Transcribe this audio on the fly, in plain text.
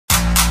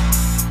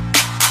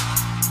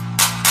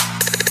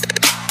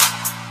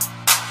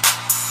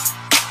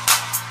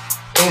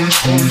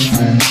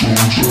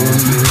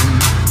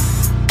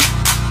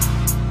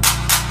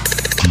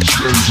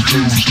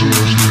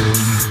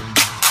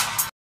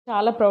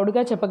చాలా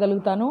ప్రౌడ్గా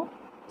చెప్పగలుగుతాను.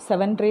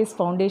 7 Rays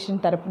ఫౌండేషన్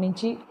తరపు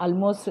నుంచి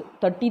ఆల్మోస్ట్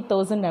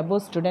 30,000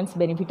 అబోవ్ స్టూడెంట్స్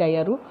బెనిఫిట్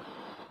అయ్యారు.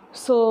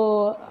 సో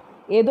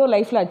ఏదో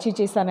లైఫ్లో అచీవ్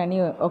చేశానని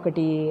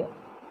ఒకటి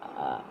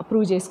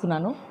ప్రూవ్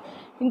చేసుకున్నాను.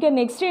 ఇంకా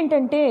నెక్స్ట్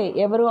ఏంటంటే,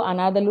 ఎవరో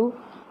అనాథలు,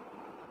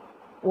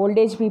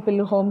 ఓల్డేజ్ పీపుల్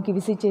హోమ్కి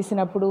విజిట్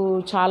చేసినప్పుడు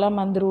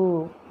చాలామంది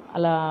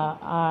అలా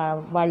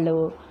వాళ్ళు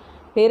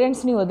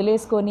పేరెంట్స్ని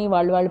వదిలేసుకొని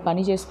వాళ్ళు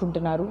పని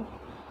చేసుకుంటున్నారు.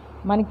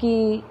 మనకి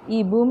ఈ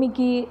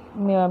భూమికి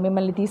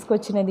మిమ్మల్ని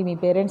తీసుకొచ్చినది మీ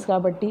పేరెంట్స్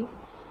కాబట్టి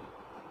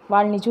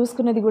వాళ్ళని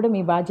చూసుకున్నది కూడా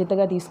మీ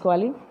బాధ్యతగా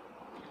తీసుకోవాలి.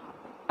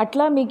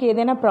 అట్లా మీకు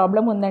ఏదైనా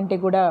ప్రాబ్లం ఉందంటే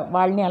కూడా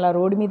వాళ్ళని అలా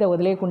రోడ్డు మీద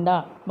వదిలేకుండా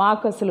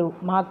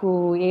మాకు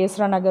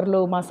ఏఎస్ఆర్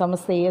నగర్లో మా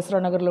సంస్థ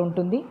ఏఎస్ఆర్ నగర్లో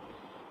ఉంటుంది.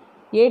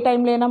 ఏ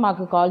టైంలో అయినా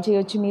మాకు కాల్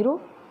చేయొచ్చు మీరు.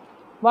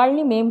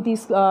 వాళ్ళని మేము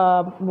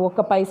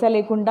ఒక్క పైసా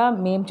లేకుండా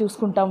మేము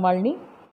చూసుకుంటాం వాళ్ళని.